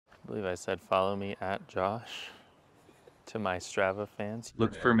believe I said follow me at Josh to my Strava fans.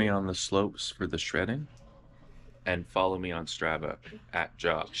 Look for me on the slopes for the shredding, and follow me on Strava at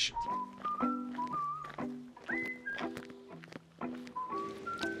Josh.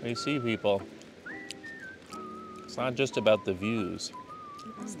 You see, people, it's not just about the views,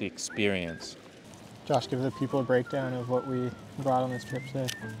 it's the experience. Josh, give the people a breakdown of what we brought on this trip today.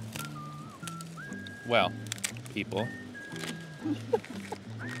 Well, people,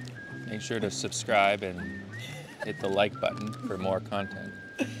 make sure to subscribe and hit the like button for more content.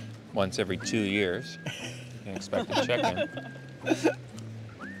 Once every 2 years, you can expect a check-in.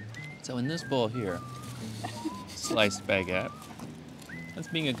 So in this bowl here, sliced baguette, that's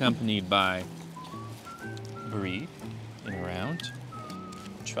being accompanied by brie in a round,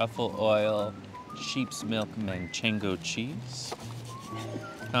 truffle oil, sheep's milk manchego cheese,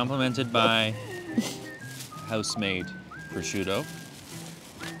 complemented by house-made prosciutto,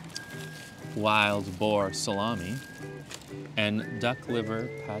 wild boar salami, and duck liver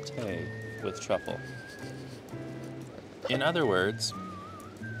pate with truffle. In other words,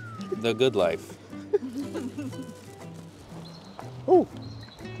 the good life. Ooh!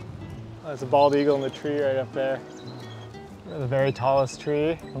 There's a bald eagle in the tree right up there. The very tallest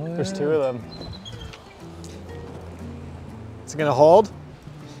tree. Oh, yeah. There's 2 of them. Is it gonna hold?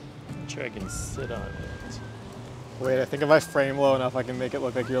 I'm sure I can sit on it. Wait, I think if I frame low enough, I can make it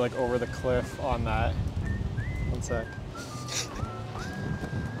look like you're like over the cliff on that. One sec.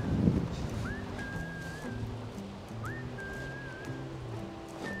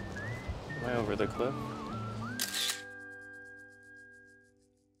 Am I over the cliff?